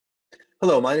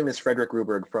Hello, my name is Frederick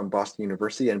Ruberg from Boston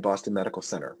University and Boston Medical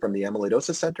Center from the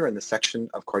Amyloidosis Center in the section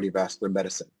of cardiovascular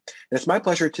medicine. And it's my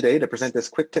pleasure today to present this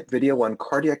quick tip video on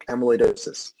cardiac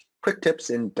amyloidosis, quick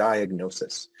tips in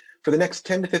diagnosis. For the next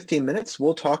 10 to 15 minutes,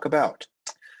 we'll talk about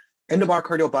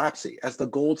endomyocardial biopsy as the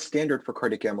gold standard for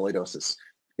cardiac amyloidosis.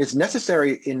 It's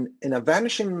necessary in a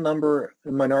vanishing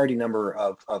minority number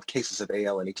of cases of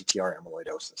AL and ATTR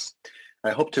amyloidosis. I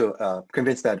hope to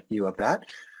convince you of that.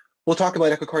 We'll talk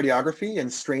about echocardiography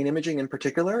and strain imaging in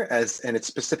particular and its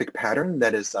specific pattern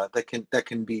that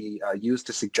can be used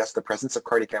to suggest the presence of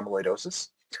cardiac amyloidosis.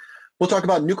 We'll talk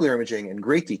about nuclear imaging in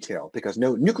great detail because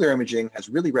nuclear imaging has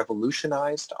really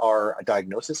revolutionized our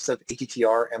diagnosis of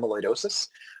ATTR amyloidosis.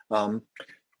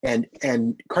 And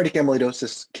cardiac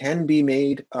amyloidosis can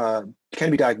be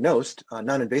diagnosed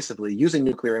non-invasively using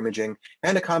nuclear imaging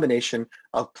and a combination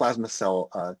of plasma cell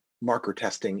marker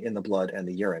testing in the blood and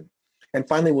the urine. And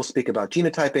finally, we'll speak about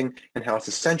genotyping and how it's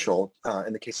essential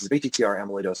in the cases of ATTR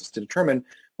amyloidosis to determine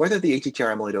whether the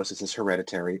ATTR amyloidosis is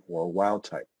hereditary or wild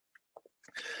type.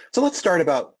 So let's start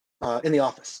about in the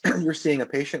office. You're seeing a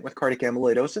patient with cardiac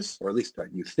amyloidosis, or at least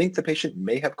you think the patient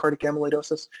may have cardiac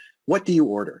amyloidosis. What do you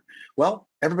order? Well,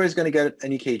 everybody's going to get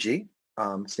an EKG,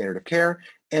 standard of care,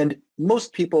 and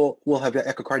most people will have an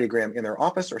echocardiogram in their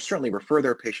office or certainly refer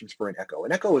their patients for an echo.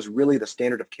 An echo is really the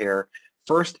standard of care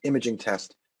first imaging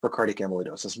test for cardiac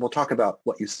amyloidosis. We'll talk about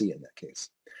what you see in that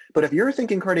case. But if you're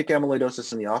thinking cardiac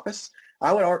amyloidosis in the office,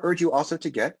 I would urge you also to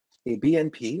get a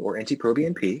BNP or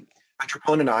NT-proBNP, a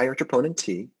troponin I or troponin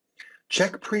T,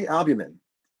 check prealbumin,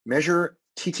 measure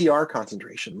TTR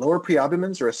concentration. Lower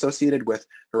prealbumins are associated with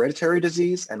hereditary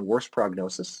disease and worse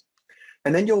prognosis.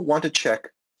 And then you'll want to check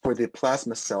for the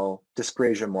plasma cell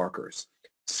dyscrasia markers,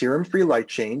 serum free light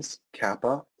chains,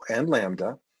 kappa and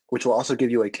lambda, which will also give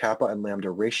you a kappa and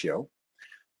lambda ratio,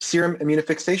 serum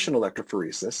immunofixation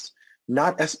electrophoresis,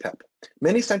 not SPEP.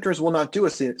 Many centers will not do a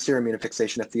serum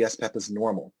immunofixation if the SPEP is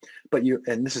normal,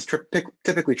 and this is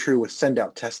typically true with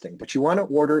send-out testing, but you want to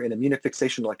order an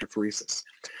immunofixation electrophoresis.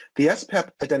 The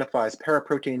SPEP identifies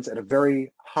paraproteins at a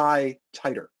very high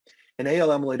titer. In AL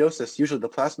amyloidosis, usually the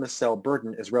plasma cell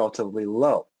burden is relatively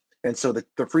low, and so the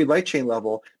free light chain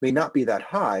level may not be that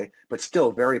high, but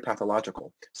still very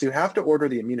pathological. So you have to order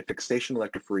the immunofixation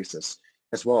electrophoresis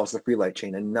as well as the free light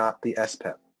chain and not the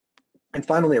SPEP. And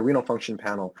finally, a renal function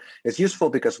panel is useful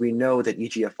because we know that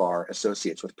EGFR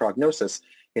associates with prognosis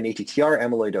in ATTR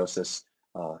amyloidosis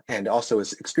and also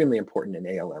is extremely important in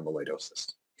AL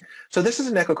amyloidosis. So this is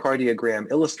an echocardiogram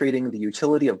illustrating the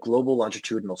utility of global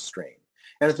longitudinal strain.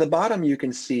 And at the bottom, you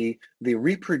can see the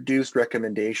reproduced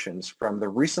recommendations from the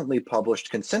recently published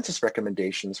consensus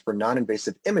recommendations for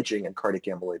non-invasive imaging in cardiac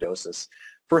amyloidosis,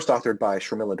 first authored by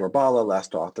Sharmila Dorbala,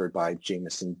 last authored by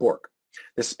Jameson Bork.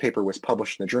 This paper was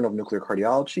published in the Journal of Nuclear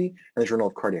Cardiology and the Journal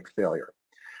of Cardiac Failure.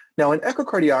 Now, in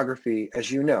echocardiography, as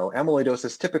you know,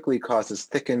 amyloidosis typically causes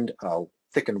thickened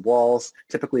walls,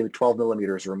 typically 12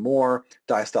 millimeters or more,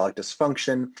 diastolic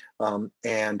dysfunction,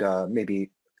 and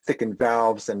maybe thickened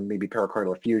valves and maybe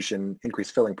pericardial effusion,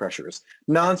 increased filling pressures.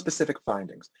 Non-specific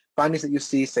findings that you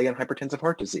see, say, in hypertensive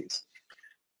heart disease.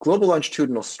 Global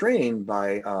longitudinal strain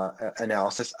by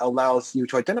analysis allows you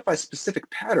to identify specific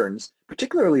patterns,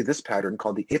 particularly this pattern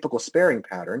called the apical sparing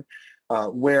pattern,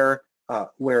 where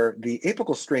the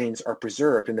apical strains are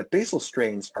preserved and the basal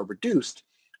strains are reduced,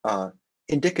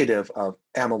 indicative of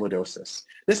amyloidosis.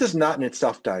 This is not in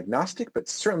itself diagnostic, but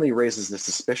certainly raises the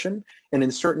suspicion. And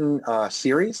in certain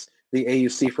series, the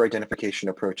AUC for identification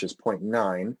approaches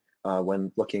 0.9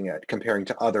 when looking at comparing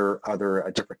to other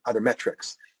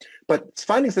metrics. But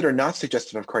findings that are not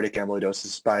suggestive of cardiac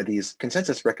amyloidosis by these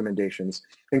consensus recommendations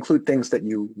include things that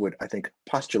you would, I think,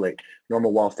 postulate: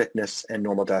 normal wall thickness and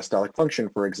normal diastolic function,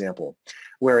 for example,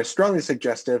 whereas strongly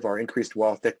suggestive are increased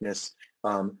wall thickness,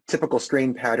 typical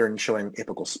strain pattern showing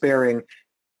apical sparing,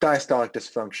 diastolic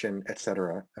dysfunction,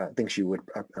 etc., things you would,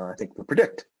 I think, would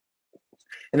predict.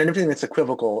 And then everything that's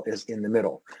equivocal is in the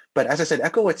middle. But as I said,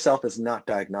 echo itself is not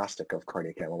diagnostic of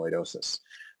cardiac amyloidosis.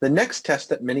 The next test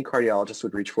that many cardiologists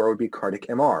would reach for would be cardiac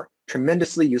MR,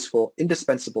 tremendously useful,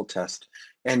 indispensable test.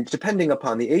 And depending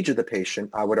upon the age of the patient,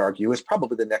 I would argue is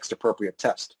probably the next appropriate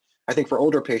test. I think for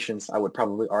older patients, I would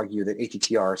probably argue that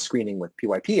ATTR screening with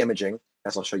PYP imaging,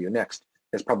 as I'll show you next,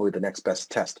 is probably the next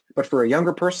best test. But for a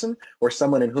younger person or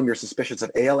someone in whom you're suspicious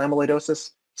of AL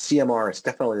amyloidosis, CMR is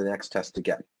definitely the next test to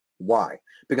get. Why?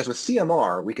 Because with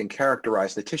CMR, we can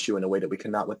characterize the tissue in a way that we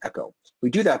cannot with echo. We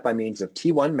do that by means of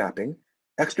T1 mapping,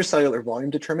 extracellular volume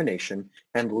determination,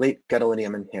 and late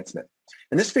gadolinium enhancement.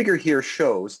 And this figure here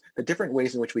shows the different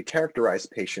ways in which we characterize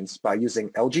patients by using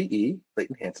LGE, late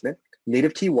enhancement,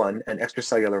 native T1 and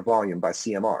extracellular volume by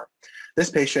CMR. This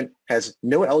patient has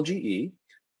no LGE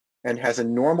and has a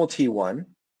normal T1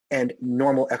 and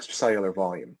normal extracellular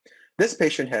volume. This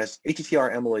patient has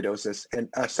ATTR amyloidosis and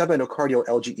a subendocardial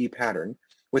LGE pattern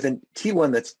with a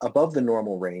T1 that's above the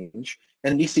normal range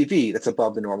and an ECV that's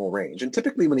above the normal range. And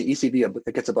typically when the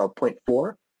ECV gets above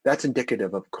 0.4, that's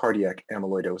indicative of cardiac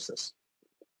amyloidosis.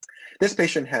 This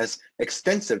patient has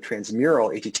extensive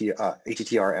transmural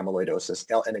ATTR amyloidosis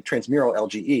and a transmural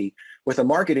LGE with a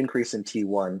marked increase in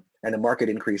T1 and a marked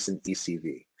increase in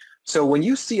ECV. So when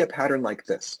you see a pattern like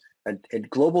this, a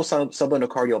global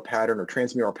subendocardial pattern or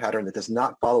transmural pattern that does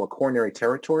not follow a coronary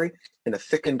territory in a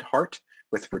thickened heart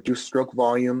with reduced stroke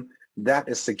volume, that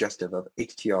is suggestive of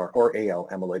ATTR or AL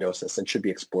amyloidosis and should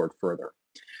be explored further.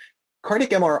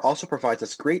 Cardiac MR also provides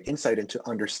us great insight into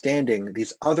understanding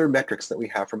these other metrics that we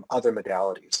have from other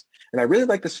modalities. And I really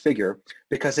like this figure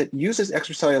because it uses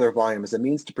extracellular volume as a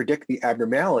means to predict the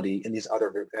abnormality in these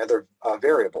other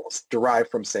variables derived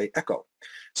from, say, echo.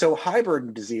 So high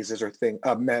burden diseases or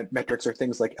metrics are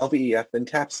things like LVEF and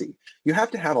TAPSE. You have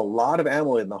to have a lot of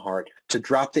amyloid in the heart to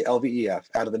drop the LVEF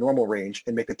out of the normal range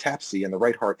and make the TAPSE in the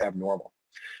right heart abnormal.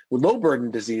 With low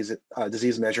burden disease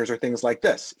measures are things like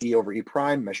this: E over E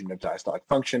prime, measurement of diastolic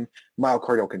function,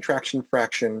 myocardial contraction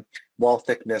fraction, wall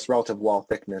thickness, relative wall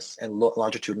thickness, and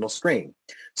longitudinal strain.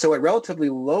 So at relatively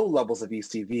low levels of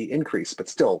ECV increase, but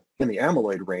still in the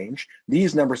amyloid range,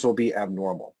 these numbers will be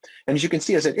abnormal. And as you can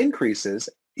see, as it increases,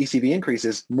 ECV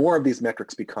increases, more of these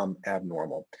metrics become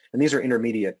abnormal. And these are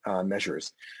intermediate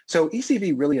measures. So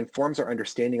ECV really informs our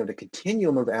understanding of the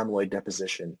continuum of amyloid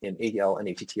deposition in AL and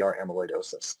ATTR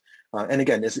amyloidosis. And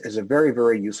again, this is a very,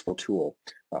 very useful tool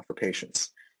for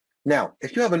patients. Now,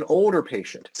 if you have an older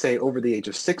patient, say over the age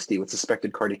of 60 with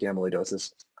suspected cardiac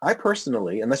amyloidosis, I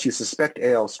personally, unless you suspect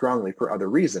AL strongly for other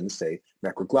reasons, say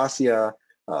macroglossia,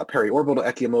 periorbital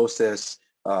ecchymosis,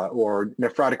 or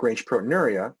nephrotic range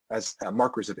proteinuria as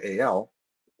markers of AL,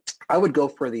 I would go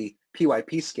for the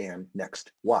PYP scan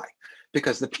next. Why?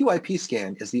 Because the PYP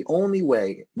scan is the only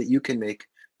way that you can make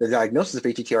the diagnosis of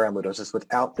ATTR amyloidosis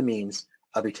without the means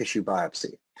of a tissue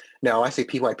biopsy. Now, I say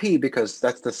PYP because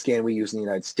that's the scan we use in the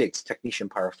United States, technetium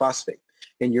pyrophosphate.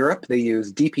 In Europe, they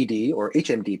use DPD or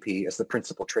HMDP as the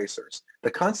principal tracers.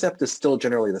 The concept is still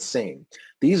generally the same.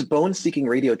 These bone-seeking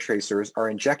radiotracers are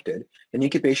injected, an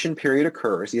incubation period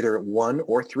occurs either 1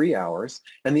 or 3 hours,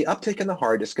 and the uptake in the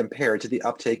heart is compared to the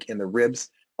uptake in the ribs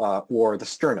or the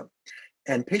sternum.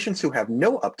 And patients who have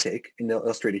no uptake, and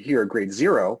illustrated here, grade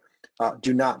 0,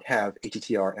 do not have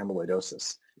ATTR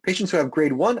amyloidosis. Patients who have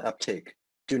grade 1 uptake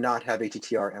do not have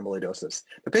ATTR amyloidosis.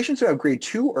 But patients who have grade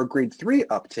 2 or grade 3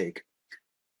 uptake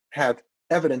have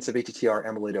evidence of ATTR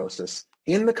amyloidosis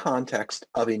in the context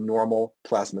of a normal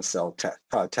plasma cell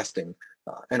testing.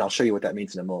 And I'll show you what that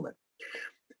means in a moment.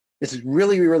 It's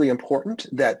really, really important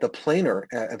that the planar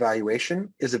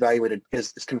evaluation is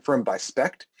confirmed by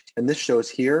SPECT. And this shows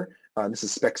here, this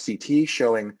is SPECT CT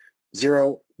showing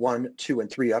 0, 1, 2,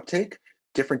 and 3 uptake.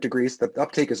 Different degrees. The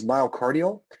uptake is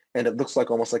myocardial, and it looks like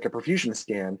almost like a perfusion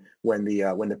scan when the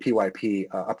PYP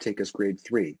uptake is grade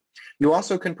 3. You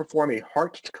also can perform a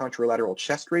heart to contralateral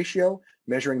chest ratio,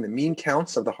 measuring the mean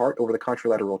counts of the heart over the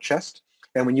contralateral chest.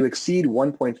 And when you exceed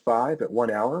 1.5 at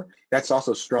 1 hour, that's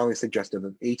also strongly suggestive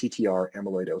of ATTR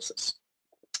amyloidosis.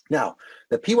 Now,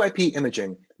 the PYP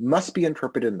imaging must be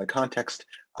interpreted in the context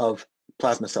of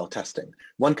plasma cell testing.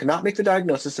 One cannot make the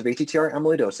diagnosis of ATTR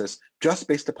amyloidosis just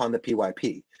based upon the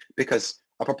PYP, because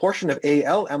a proportion of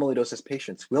AL amyloidosis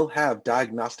patients will have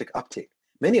diagnostic uptake.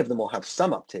 Many of them will have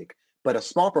some uptake, but a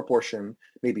small proportion,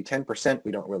 maybe 10%,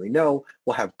 we don't really know,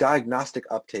 will have diagnostic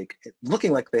uptake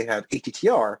looking like they have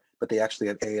ATTR, but they actually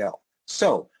have AL.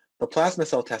 So the plasma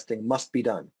cell testing must be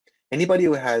done. Anybody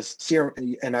who has serum,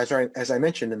 and as I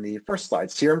mentioned in the first slide,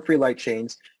 serum-free light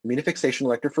chains, immunofixation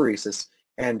electrophoresis,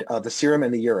 and the serum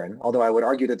and the urine, although I would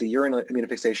argue that the urine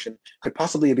immunofixation could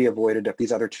possibly be avoided if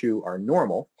these other two are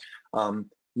normal,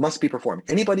 must be performed.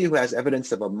 Anybody who has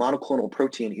evidence of a monoclonal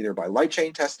protein, either by light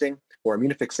chain testing or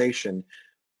immunofixation,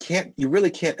 you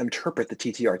really can't interpret the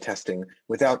TTR testing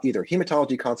without either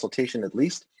hematology consultation at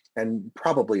least, and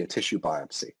probably a tissue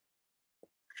biopsy.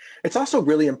 It's also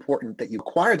really important that you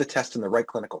acquire the test in the right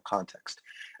clinical context.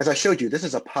 As I showed you, this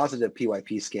is a positive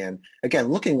PYP scan, again,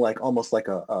 looking like almost like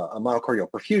a myocardial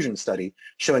perfusion study,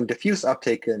 showing diffuse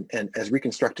uptake and as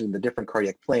reconstructed in the different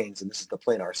cardiac planes, and this is the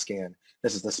planar scan.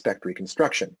 This is the SPECT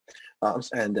reconstruction,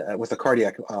 with a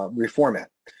cardiac reformat.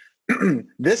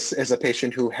 This is a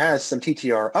patient who has some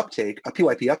TTR uptake, a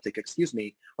PYP uptake, excuse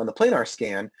me, on the planar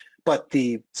scan, but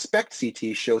the SPECT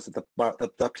CT shows that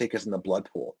the uptake is in the blood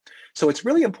pool. So it's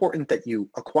really important that you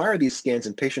acquire these scans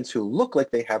in patients who look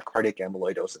like they have cardiac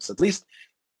amyloidosis. At least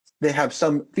they have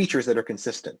some features that are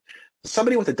consistent.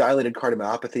 Somebody with a dilated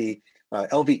cardiomyopathy,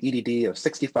 LV EDD of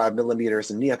 65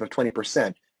 millimeters and NEF of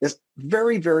 20% is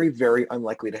very, very, very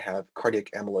unlikely to have cardiac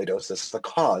amyloidosis, the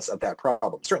cause of that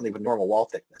problem, certainly with normal wall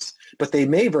thickness. But they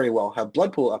may very well have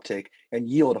blood pool uptake and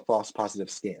yield a false positive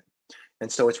scan.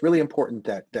 And so it's really important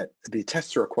that the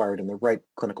tests are acquired in the right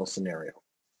clinical scenario.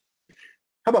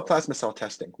 How about plasma cell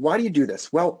testing? Why do you do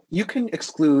this? Well, you can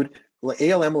exclude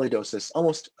AL amyloidosis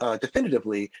almost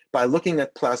definitively by looking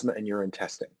at plasma and urine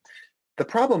testing. The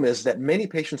problem is that many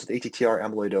patients with ATTR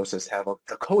amyloidosis have a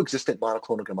coexistent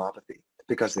monoclonal gammopathy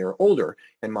because they are older,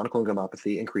 and monoclonal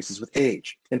gammopathy increases with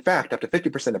age. In fact, up to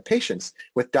 50% of patients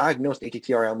with diagnosed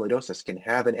ATTR amyloidosis can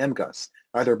have an MGUS,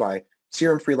 either by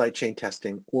serum free light chain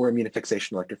testing or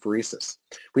immunofixation electrophoresis.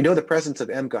 We know the presence of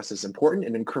MGUS is important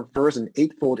and confers an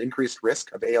 8-fold increased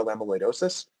risk of AL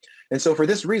amyloidosis. And so for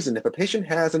this reason, if a patient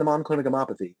has a monoclonal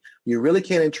gammopathy, you really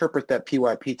can't interpret that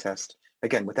PYP test,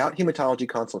 again, without hematology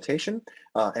consultation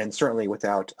and certainly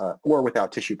without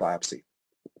tissue biopsy.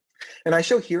 And I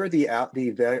show here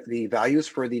the values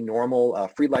for the normal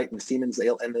free light and Siemens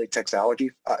analytic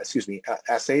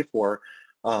assay for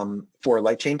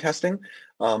light chain testing.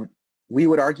 We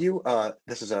would argue,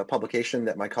 this is a publication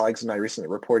that my colleagues and I recently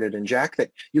reported in JACC,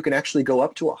 that you can actually go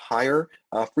up to a higher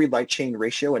free light chain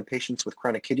ratio in patients with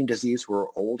chronic kidney disease who are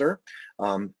older,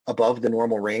 above the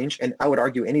normal range. And I would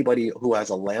argue anybody who has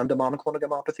a lambda monoclonal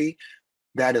gammopathy,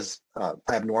 that is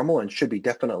abnormal and should be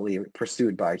definitely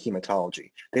pursued by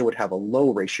hematology. They would have a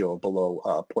low ratio of below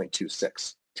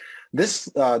 0.26. This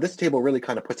table really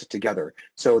kind of puts it together.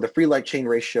 So the free light chain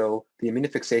ratio, the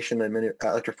immunofixation,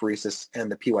 electrophoresis,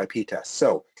 and the PYP test.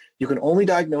 So you can only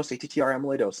diagnose ATTR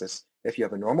amyloidosis if you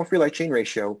have a normal free light chain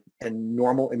ratio and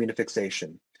normal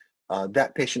immunofixation.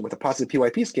 That patient with a positive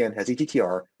PYP scan has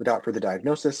ATTR. Without further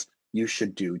diagnosis, you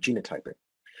should do genotyping.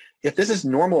 If this is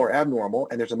normal or abnormal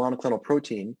and there's a monoclonal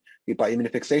protein by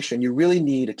immunofixation, you really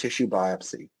need a tissue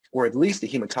biopsy or at least a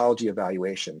hematology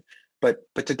evaluation. But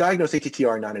to diagnose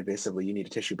ATTR non-invasively, you need a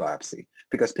tissue biopsy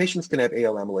because patients can have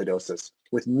AL amyloidosis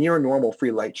with near normal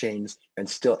free light chains and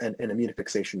still an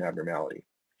immunofixation abnormality.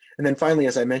 And then finally,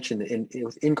 as I mentioned,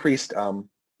 with increased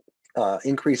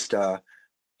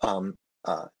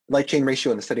light chain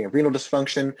ratio in the setting of renal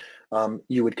dysfunction,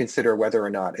 you would consider whether or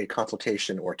not a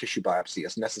consultation or tissue biopsy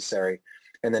is necessary.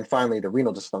 And then finally, the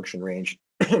renal dysfunction range,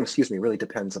 really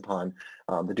depends upon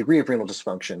the degree of renal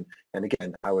dysfunction. And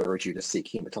again, I would urge you to seek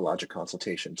hematologic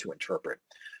consultation to interpret.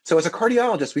 So as a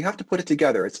cardiologist, we have to put it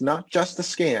together. It's not just the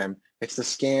scan, it's the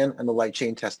scan and the light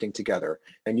chain testing together.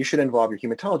 And you should involve your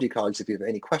hematology colleagues if you have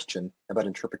any question about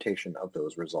interpretation of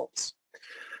those results.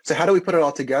 So how do we put it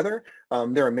all together?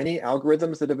 There are many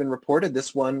algorithms that have been reported.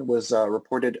 This one was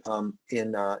reported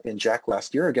in JACC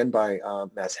last year, again by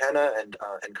Maz Hanna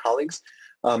and colleagues.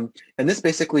 And this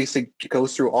basically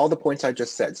goes through all the points I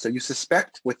just said. So you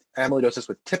suspect with amyloidosis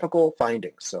with typical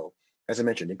findings. So as I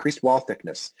mentioned, increased wall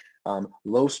thickness,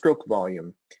 low stroke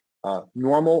volume,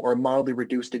 normal or mildly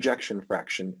reduced ejection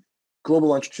fraction, global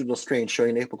longitudinal strain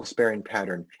showing an apical sparing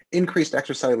pattern, increased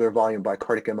extracellular volume by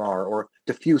cardiac MR, or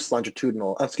diffuse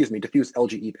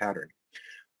LGE pattern.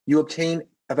 You obtain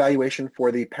evaluation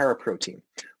for the paraprotein.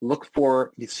 Look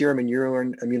for the serum and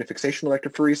urine immunofixation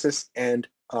electrophoresis and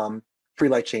free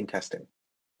light chain testing.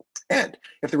 And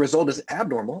if the result is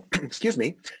abnormal, you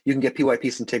can get PYP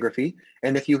scintigraphy.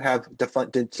 And if you have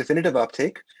definitive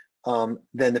uptake,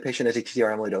 then the patient has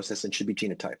ATTR amyloidosis and should be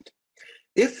genotyped.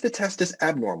 If the test is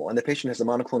abnormal and the patient has a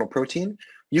monoclonal protein,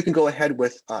 you can go ahead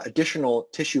with additional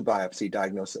tissue biopsy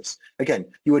diagnosis. Again,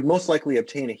 you would most likely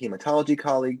obtain a hematology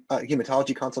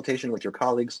consultation with your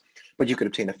colleagues, but you could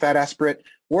obtain a fat aspirate,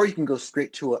 or you can go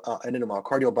straight to an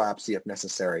endomyocardial biopsy if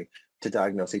necessary to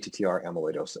diagnose ATTR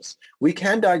amyloidosis. We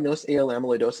can diagnose AL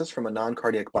amyloidosis from a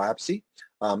non-cardiac biopsy.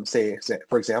 Say,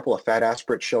 for example, a fat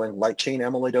aspirate showing light chain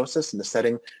amyloidosis in the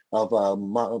setting of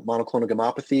monoclonal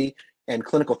gammopathy, and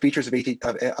clinical features of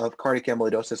cardiac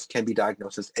amyloidosis can be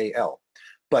diagnosed as AL.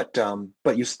 But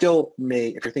you still may,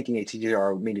 if you're thinking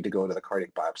ATTR, may need to go to the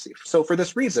cardiac biopsy. So for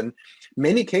this reason,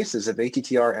 many cases of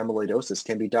ATTR amyloidosis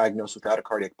can be diagnosed without a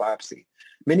cardiac biopsy.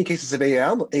 Many cases of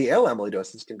AL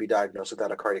amyloidosis can be diagnosed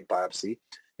without a cardiac biopsy.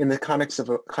 In the context of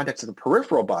a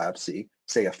peripheral biopsy,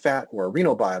 say a fat or a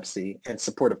renal biopsy and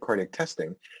supportive cardiac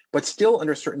testing, but still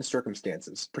under certain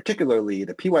circumstances, particularly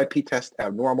the PYP test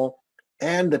abnormal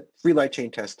and the free light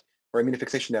chain test or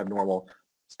immunofixation abnormal,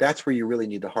 That's where you really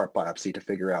need the heart biopsy to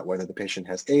figure out whether the patient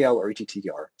has AL or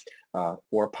ATTR,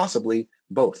 or possibly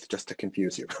both, just to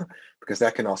confuse you, because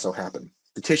that can also happen.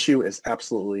 The tissue is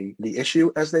absolutely the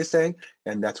issue, as they say,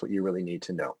 and that's what you really need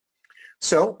to know.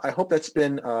 So I hope that's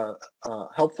been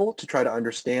helpful to try to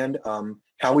understand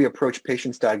how we approach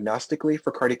patients diagnostically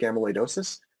for cardiac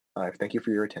amyloidosis. Thank you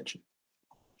for your attention.